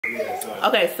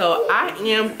Okay, so I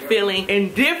am feeling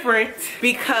indifferent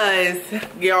because,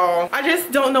 y'all, I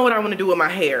just don't know what I want to do with my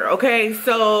hair, okay?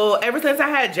 So ever since I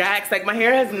had Jax, like, my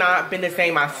hair has not been the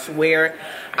same, I swear.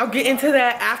 I'll get into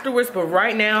that afterwards, but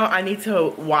right now I need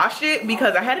to wash it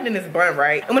because I had it in this bun,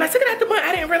 right? And when I took it out the bun,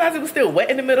 I didn't realize it was still wet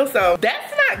in the middle, so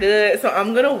that's not good. So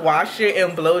I'm gonna wash it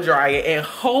and blow dry it and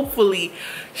hopefully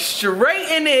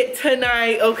straighten it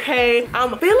tonight, okay?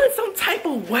 I'm feeling some type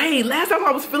of way. Last time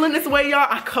I was feeling this way, y'all,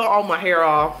 I cut all my hair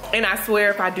off. And I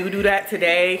swear if I do that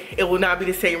today, it will not be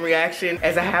the same reaction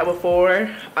as I had before.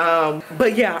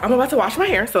 But yeah, I'm about to wash my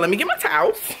hair, so let me get my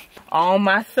towels. All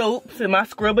my soaps and my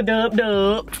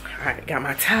scrub-a-dub-dub. All right, got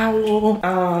my towel.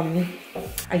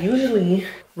 I usually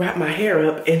wrap my hair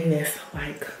up in this,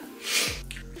 like,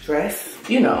 dress,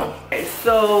 you know. Okay,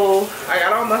 so I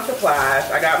got all my supplies.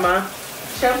 I got my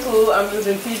shampoo. I'm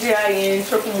using TGIN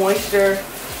Triple Moisture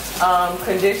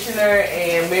conditioner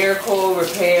and Miracle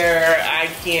Repair. I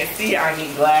can't see, I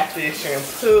need glasses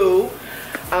shampoo.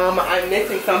 I'm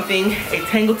missing something, a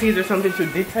tangle teaser or something to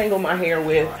detangle my hair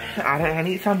with. I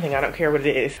need something, I don't care what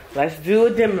it is. Let's do a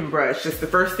dimming brush, just the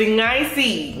first thing I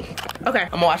see. Okay,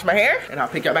 I'm gonna wash my hair and I'll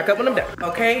pick y'all back up when I'm done.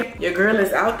 Okay, your girl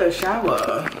is out the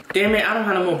shower. Damn it, I don't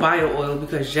have no more bio oil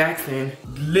because Jackson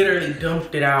literally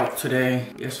dumped it out yesterday.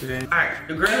 All right,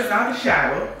 the girl is out the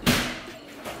shower.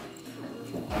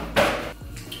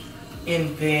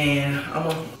 And then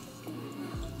I'm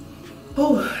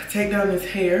gonna take down this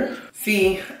hair.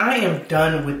 See, I am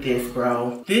done with this,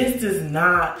 bro. This does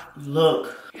not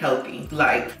look healthy.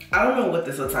 Like, I don't know what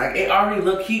this looks like. It already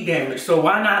looked heat damaged, so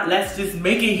why not let's just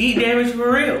make it heat damage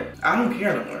for real? I don't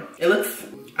care no more. It looks,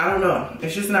 I don't know.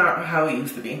 It's just not how it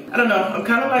used to be. I don't know, I'm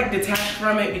kind of like detached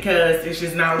from it because it's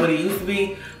just not what it used to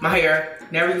be. My hair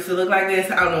never used to look like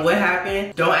this. I don't know what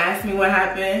happened. Don't ask me what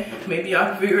happened. Maybe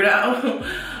y'all can figure it out.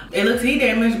 It looks heat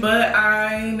damaged, but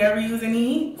I never use any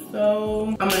heat. So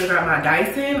I'm gonna grab my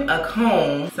Dyson, a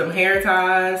comb, some hair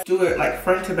ties, do it like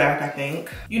front to back, I think.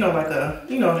 You know, like a,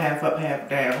 you know, half up, half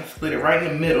down. Split it right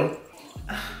in the middle.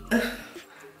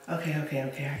 Okay,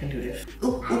 I can do this.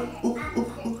 Ooh, ooh, ooh,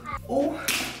 ooh, ooh, ooh. All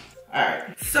right,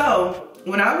 so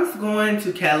when I was going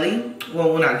to Kelly,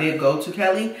 well, when I did go to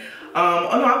Kelly, oh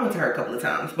no, I went to her a couple of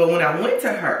times, but when I went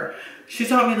to her, she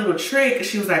taught me a little trick.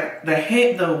 She was like,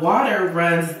 the water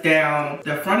runs down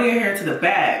the front of your hair to the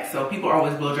back. So people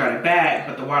always blow dry the back,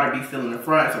 but the water be still in the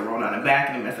front, so it roll down the back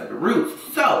and it mess up the roots.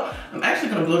 So I'm actually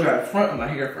gonna blow dry the front of my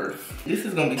hair first. This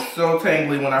is gonna be so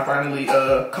tangly when I finally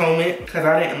comb it, because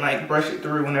I didn't like brush it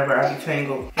through whenever I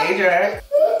detangled. Hey, Jack.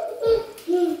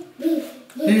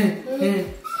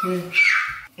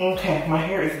 Okay, my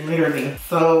hair is literally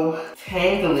so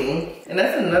tangly. And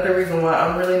that's another reason why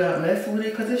I'm really not messing with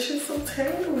it, because it's just so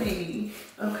tangly.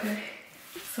 Okay,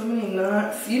 so many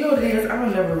knots. You know what it is? I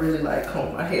don't never really like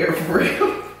comb my hair for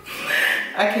real.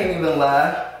 I can't even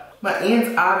lie. My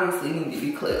ends obviously need to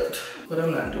be clipped, but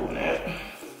I'm not doing that.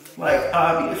 Like,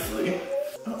 obviously.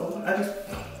 Uh-oh, I just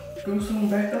threw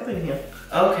something back up in here.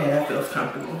 Okay, that feels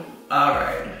comfortable. All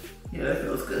right, yeah, that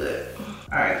feels good.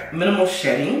 All right, minimal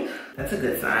shedding. That's a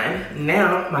good sign.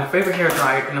 Now, my favorite hair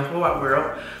dryer in the whole wide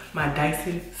world, my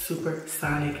Dyson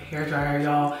Supersonic hair dryer,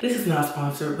 y'all. This is not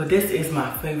sponsored, but this is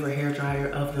my favorite hair dryer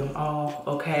of them all,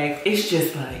 okay? It's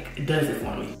just like, it does it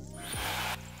for me.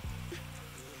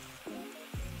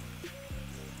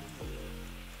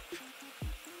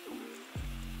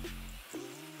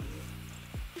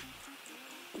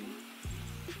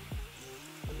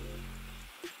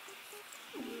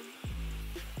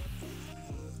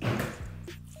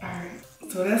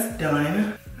 So that's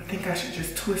done. I think I should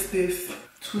just twist this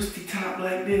twisty top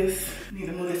like this. Need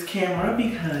to move this camera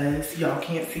because y'all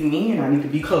can't see me and I need to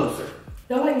be closer.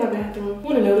 Y'all like my bathroom?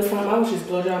 Wanna notice something? I was just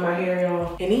blow drying my hair,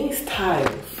 y'all. And these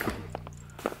tiles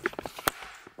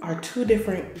are two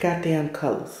different goddamn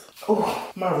colors.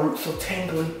 Oh, my root's so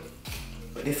tangly.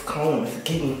 But this comb is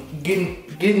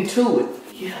getting to it.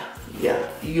 Yeah.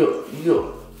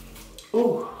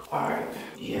 Ooh, all right.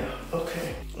 Yeah,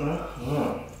 okay.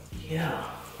 Yeah,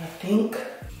 I think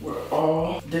we're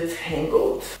all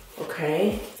detangled,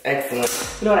 okay?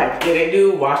 Excellent. You know what I didn't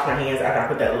do? Wash my hands after I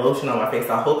put that lotion on my face.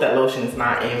 So I hope that lotion is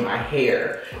not in my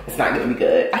hair. It's not gonna be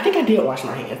good. I think I did wash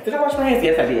my hands. Did I wash my hands?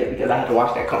 Yes, I did, because I had to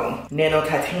wash that comb. Nano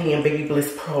Titanium Baby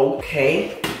Bliss Pro,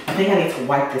 okay? I think I need to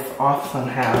wipe this off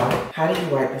somehow. How do you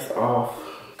wipe this off?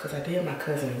 Because I did my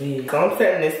cousin wig. So I'm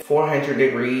setting this 400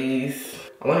 degrees.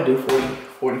 I wanna do 40,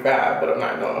 45, but I'm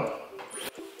not gonna.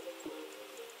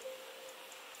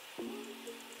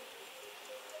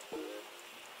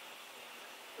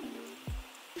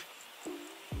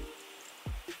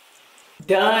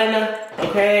 Done,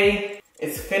 okay?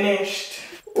 It's finished.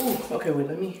 Ooh, okay, wait,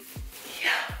 let me,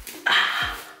 yeah.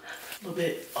 A little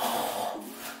bit, oh.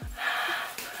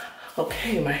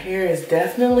 Okay, my hair is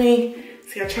definitely,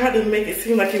 see, I tried to make it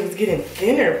seem like it was getting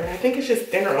thinner, but I think it's just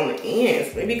thinner on the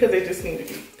ends. Maybe because they just need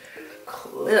to be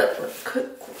clipped, but good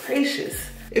gracious.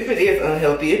 If it is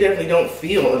unhealthy, it definitely don't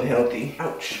feel unhealthy.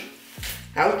 Ouch,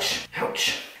 ouch,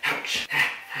 ouch, ouch,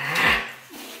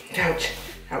 ouch,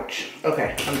 ouch.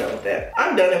 Okay, I'm done with that.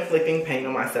 I'm done inflicting pain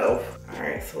on myself. All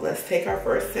right, so let's take our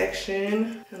first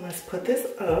section and let's put this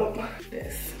up,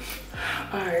 this.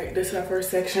 All right, this is our first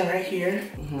section right here.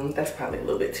 That's probably a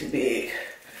little bit too big.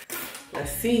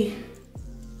 Let's see.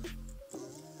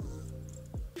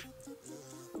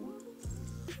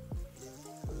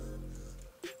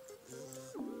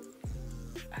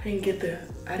 I didn't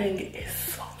get,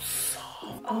 it's so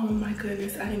soft. Oh my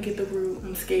goodness, I didn't get the root.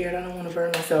 I'm scared, I don't wanna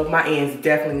burn myself. My ends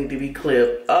definitely need to be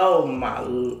clipped. Oh my,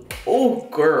 oh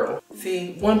girl.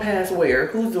 See, one pass where?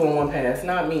 Who's doing one pass?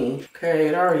 Not me. Okay,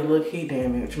 it already looked heat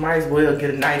damage. Might as well get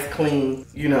a nice clean,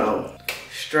 you know,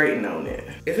 straighten on it.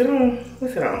 Is it on,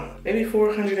 what's it on? Maybe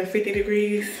 450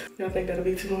 degrees? Y'all think that'll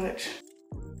be too much?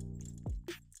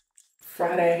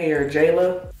 Fry that hair,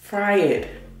 Jaelah. Fry it.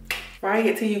 Fry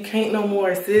it till you can't no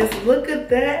more, sis. Look at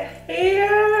that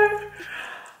hair.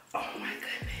 Oh my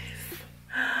goodness.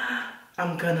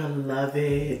 I'm gonna love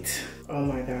it. Oh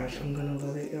my gosh, I'm gonna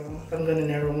love it, y'all. I'm gonna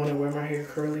never wanna wear my hair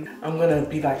curly. I'm gonna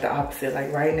be like the opposite.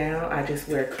 Like right now, I just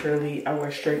wear curly, I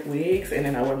wear straight wigs and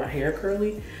then I wear my hair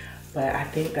curly. But I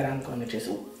think that I'm gonna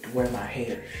just wear my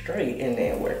hair straight and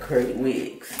then wear curly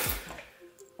wigs.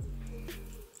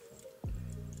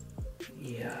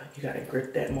 Yeah, you gotta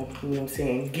grip that more, you know what I'm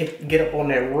saying? Get up on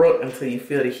that root until you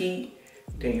feel the heat.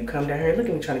 Then you come down here. Look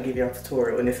at me trying to give y'all a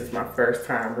tutorial, and this is my first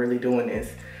time really doing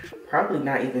this. Probably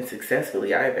not even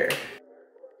successfully either.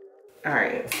 All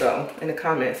right, so in the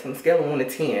comments, on a scale of 1 to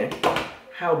 10,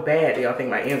 how bad do y'all think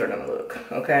my ends are gonna look,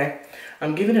 okay?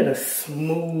 I'm giving it a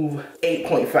smooth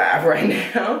 8.5 right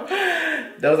now.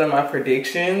 Those are my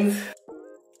predictions.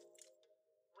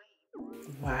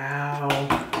 Wow.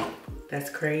 That's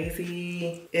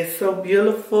crazy. It's so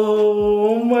beautiful.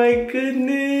 Oh my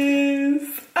goodness.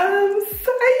 I'm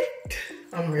psyched.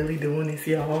 I'm really doing this,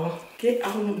 y'all. Get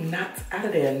all them knots out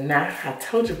of there now. I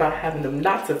told you about having them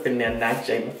knots up in there now,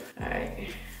 Jaelah. All right.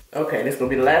 Okay, this is gonna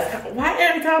be the last time. Why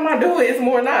every time I do it, it's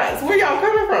more knots? Where y'all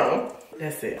coming from?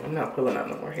 That's it. I'm not pulling out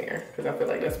no more hair because I feel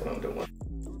like that's what I'm doing.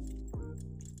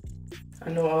 I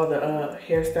know all the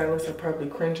hairstylists are probably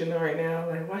cringing right now.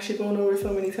 Like, why she going over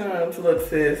so many times? Look,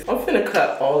 sis, I'm finna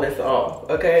cut all this off,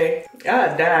 okay?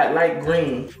 I dyed light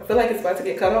green. I feel like it's about to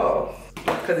get cut off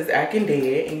because it's acting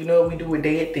dead. And you know what we do with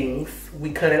dead things? We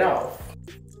cut it off.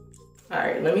 All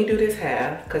right, let me do this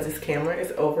half because this camera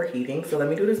is overheating. So let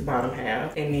me do this bottom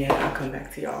half and then I'll come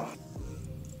back to y'all.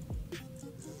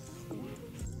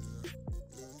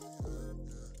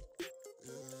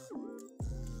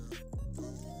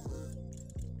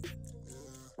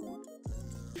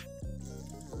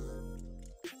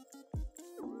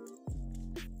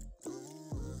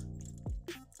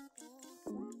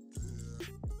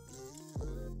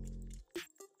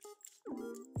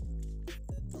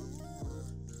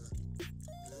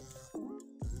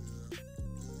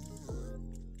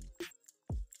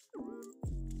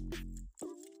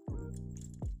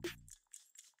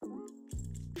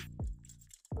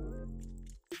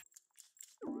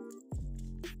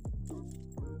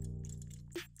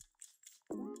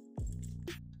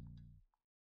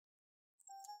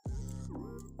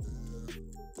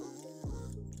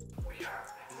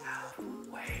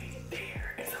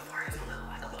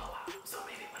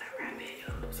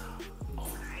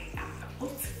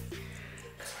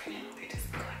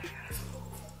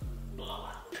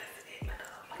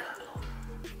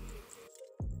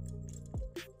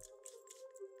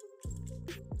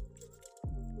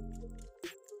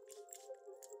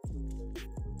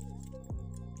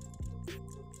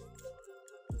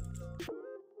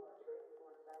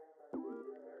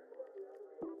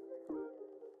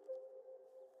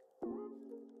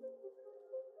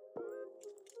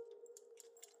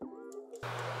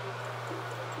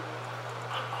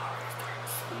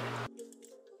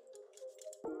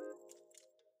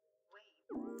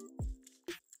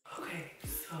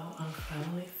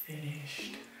 Finally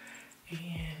finished,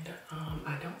 and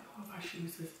I don't know if I should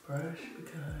use this brush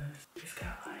because it's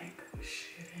got like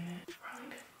shit in it.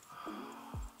 Probably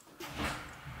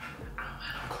I don't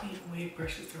have no clean wig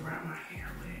brushes to wrap my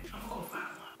hair with. I'm gonna go find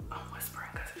one. I'm whispering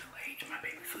because it's late. My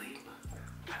baby sleep.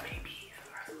 My babies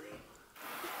are asleep.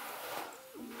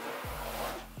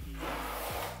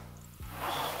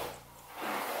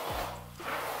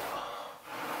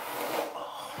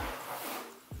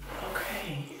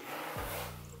 Okay.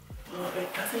 Well,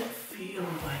 it doesn't feel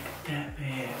like that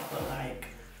bad, but like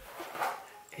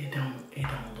it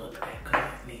don't look that good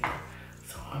neither.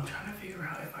 So I'm trying to figure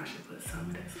out if I should put some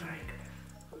of this like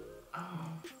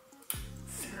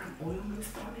serum oil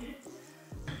mist on it.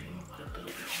 And then I'm gonna put a little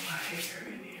bit on my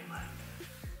hair and then like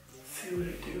see what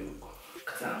it do.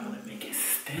 Cause I don't want to make it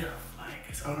stiff. Like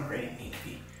it's already need to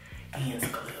be ends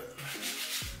clipped.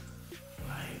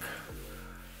 Like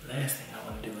last thing I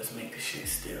want to do is make the shit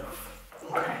stiff.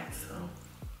 Okay, so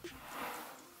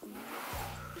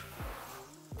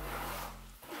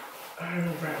I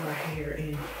haven't wrapped my hair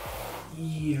in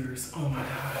years. Oh my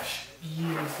gosh,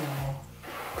 years y'all.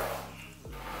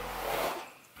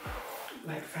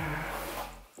 Like 5.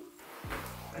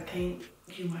 I think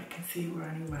you might can see where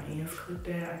I need my ends clipped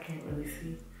at. I can't really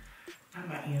see. Not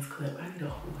my ends clipped. I need a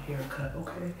whole haircut,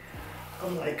 okay?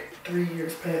 I'm like 3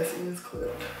 years past ends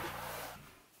clipped.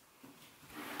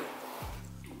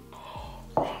 Oh,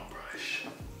 wrong brush.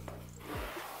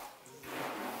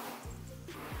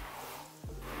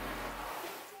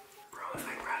 Bro, it's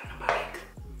like riding a bike.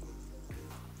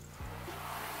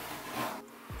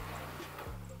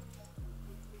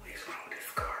 What's wrong with this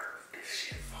curve? This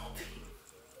shit faulty.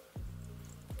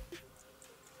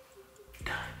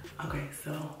 Done. Okay,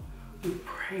 so we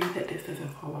pray that this doesn't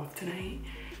fall off tonight.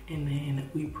 And then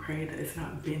we pray that it's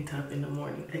not bent up in the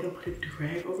morning. They're gonna put a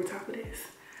drag over top of this.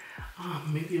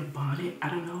 Maybe a bonnet, I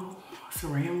don't know.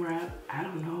 Saran wrap, I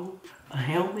don't know. A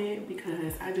helmet,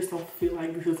 because I just don't feel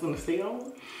like this is gonna stay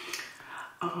on.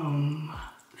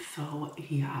 So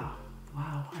yeah,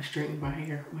 wow, I straightened my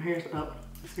hair. My hair's up,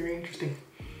 it's very interesting.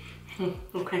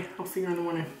 Okay, I'll see you in the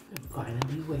morning. I'm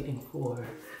finally waiting for,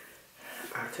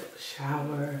 I took a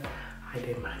shower, I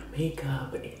did my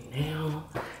makeup, and now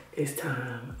it's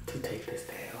time to take this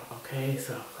down, okay?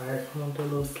 So first I'm gonna do a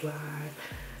little slide.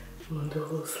 I'm gonna do a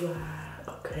little slide,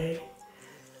 okay?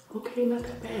 Okay, not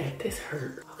that bad. This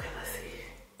hurt. Okay, let's see.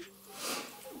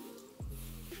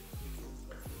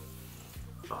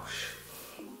 Oh, shoot.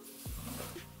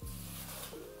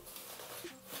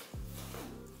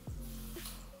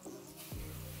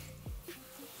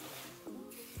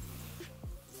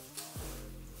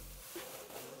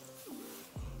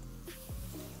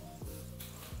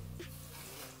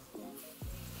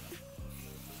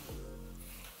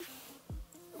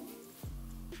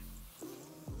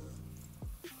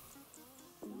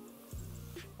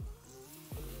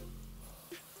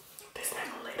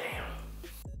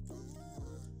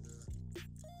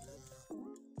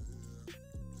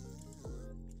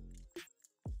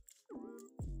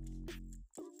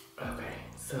 Okay,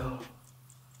 so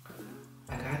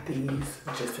I got these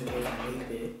just in case I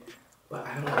needed it, but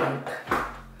I don't think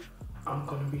I'm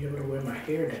gonna be able to wear my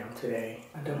hair down today.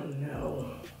 I don't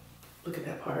know. Look at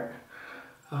that part.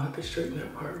 I'll have to straighten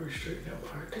that part, straighten that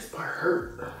part. This part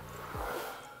hurt.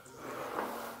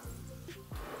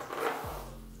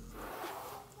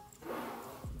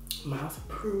 Miles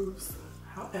approves.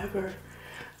 However,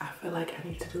 I feel like I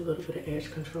need to do a little bit of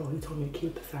edge control. He told me to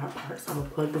keep the side part, so I'm gonna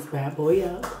plug this bad boy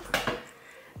up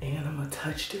and I'm gonna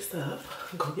touch this up,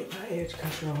 go get my edge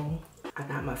control. I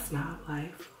got my Snob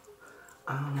Life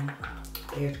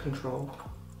edge control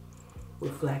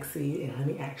with flaxseed and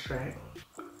honey extract.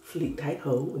 Sleek tight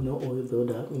hold with no oil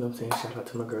buildup, you know what I'm saying? Shout out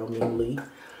to my girl, Lee.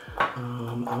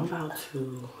 I'm about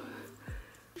to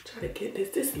try to get this.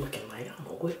 This is looking like, I don't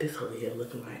know what this over here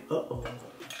looking like. Uh-oh.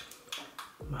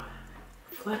 My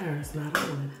flat iron is not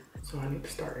on, so I need to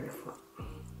start in the front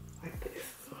like this.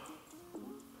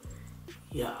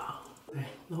 Yeah. Okay,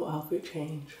 no outfit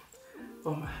change.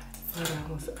 Oh, my flat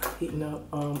iron was heating up.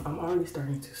 I'm already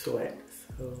starting to sweat,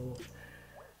 so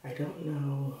I don't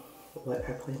know what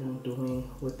I plan on doing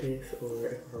with this, or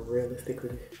if I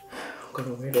realistically I'm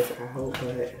gonna wear this out,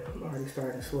 but I'm already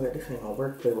starting to sweat. This ain't gonna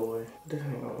work, Playboy. This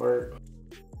ain't gonna work.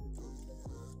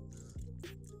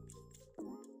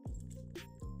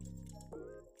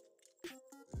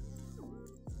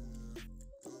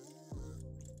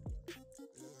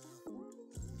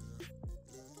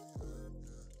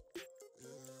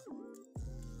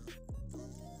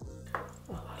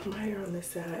 My hair on this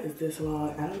side is this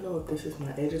long. I don't know if this is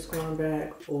my edges growing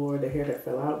back or the hair that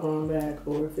fell out growing back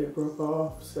or if it broke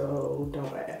off, so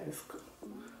don't ask.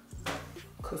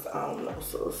 Cause I don't know,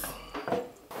 sis.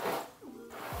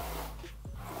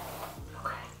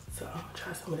 Okay, so I'm gonna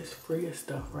try some of this Freya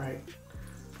stuff, right?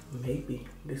 Maybe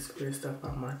this Freya stuff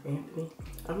by Mark Anthony.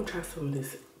 I'm gonna try some of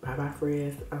this Bye Bye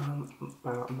Freya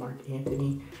by Mark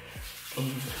Anthony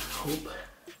and hope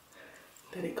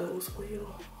that it goes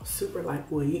well. Super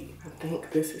lightweight. I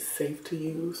think this is safe to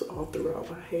use all throughout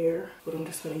my hair, but I'm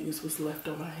just gonna use what's left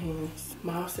on my hands.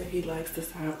 Miles said he likes the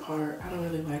side part. I don't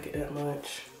really like it that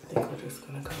much. I think we're just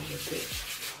gonna go with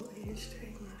it. Edge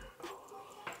tamer.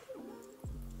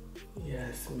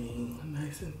 Yes, me,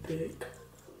 nice and thick.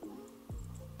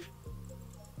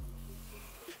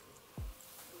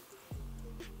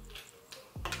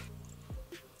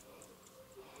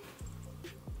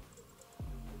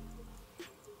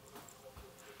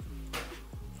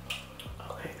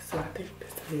 Okay, so I think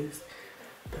this is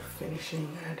the finishing.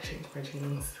 I had to change my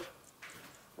jeans.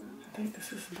 I think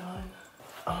this is done.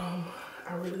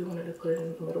 I really wanted to put it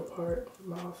in the middle part.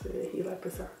 Mom said he liked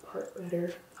the side part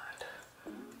better.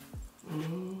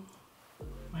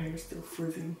 My hair's still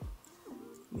frizzy.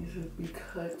 Needs to be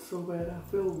cut so bad.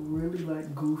 I feel really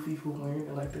like goofy for wearing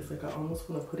it like this. Like I almost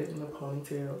want to put it in a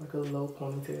ponytail, like a low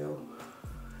ponytail,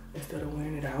 instead of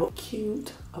wearing it out.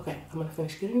 Cute. Okay, I'm gonna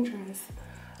finish getting dressed.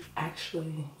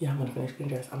 Actually, yeah, I'm gonna finish getting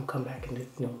dressed. I'm gonna come back and do,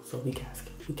 you know, so we guys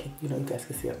can, you know, you guys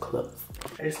can see up close.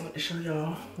 I just want to show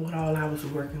y'all what all I was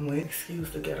working with.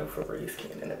 Excuse the ghetto Febreze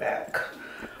skin in the back,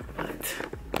 but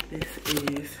this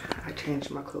is, I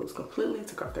changed my clothes completely,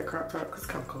 took off that crop top because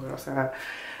it's kind of cold outside,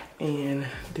 and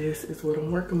this is what I'm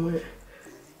working with.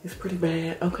 It's pretty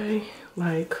bad, okay?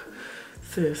 Like,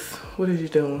 sis, what are you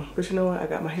doing? But you know what? I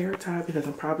got my hair tied because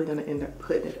I'm probably gonna end up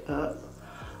putting it up.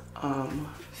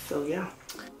 So yeah.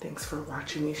 Thanks for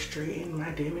watching me straighten my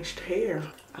damaged hair.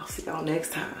 I'll see y'all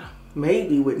next time.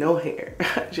 Maybe with no hair.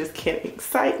 Just kidding.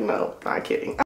 Psych, no, not kidding.